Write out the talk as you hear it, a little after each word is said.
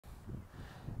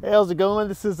Hey, how's it going?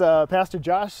 This is Pastor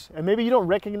Josh, and maybe you don't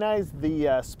recognize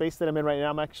the space that I'm in right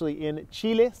now. I'm actually in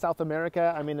Chile, South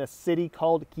America. I'm in a city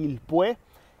called Quilpué,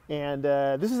 and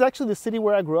this is actually the city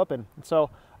where I grew up in. So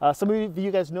some of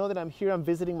you guys know that I'm here. I'm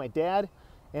visiting my dad,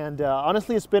 and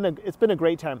honestly, it's been a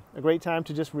great time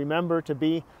to just remember to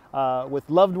be with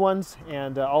loved ones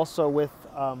and also with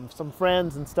some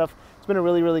friends and stuff. It's been a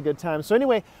really good time. So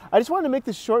anyway, I just wanted to make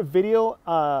this short video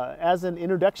as an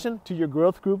introduction to your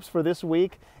growth groups for this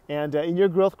week. And in your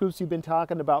growth groups, you've been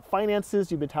talking about finances,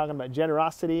 you've been talking about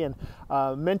generosity, and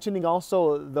mentioning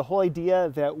also the whole idea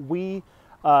that we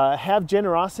have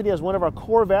generosity as one of our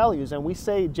core values. And we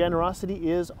say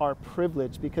generosity is our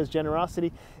privilege, because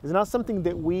generosity is not something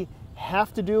that we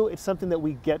have to do, it's something that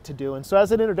we get to do. And so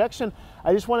as an introduction,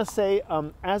 I just want to say,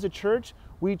 as a church,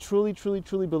 we truly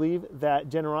believe that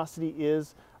generosity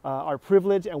is our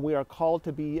privilege, and we are called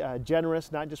to be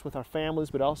generous, not just with our families,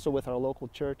 but also with our local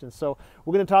church. And so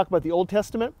we're going to talk about the Old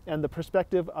Testament and the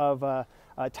perspective of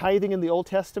tithing in the Old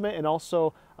Testament, and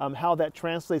also how that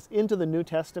translates into the New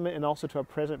Testament and also to our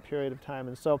present period of time.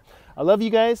 And so I love you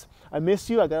guys. I miss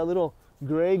you. I got a little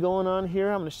gray going on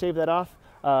here. I'm going to shave that off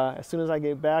as soon as I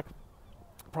get back.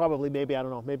 Probably, maybe, I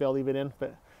don't know, maybe I'll leave it in,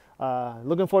 but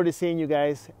looking forward to seeing you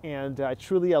guys. And I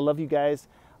love you guys.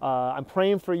 I'm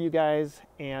praying for you guys,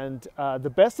 and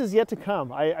the best is yet to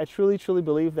come. I truly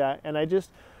believe that, and I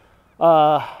just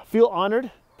feel honored,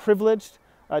 privileged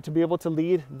to be able to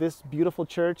lead this beautiful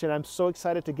church, and I'm so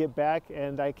excited to get back,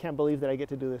 and I can't believe that I get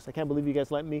to do this. I can't believe you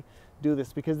guys let me do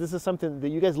this, because this is something that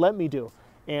you guys let me do,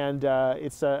 and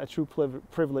it's a true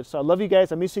privilege. So I love you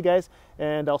guys, I miss you guys,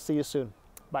 and I'll see you soon.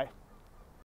 Bye.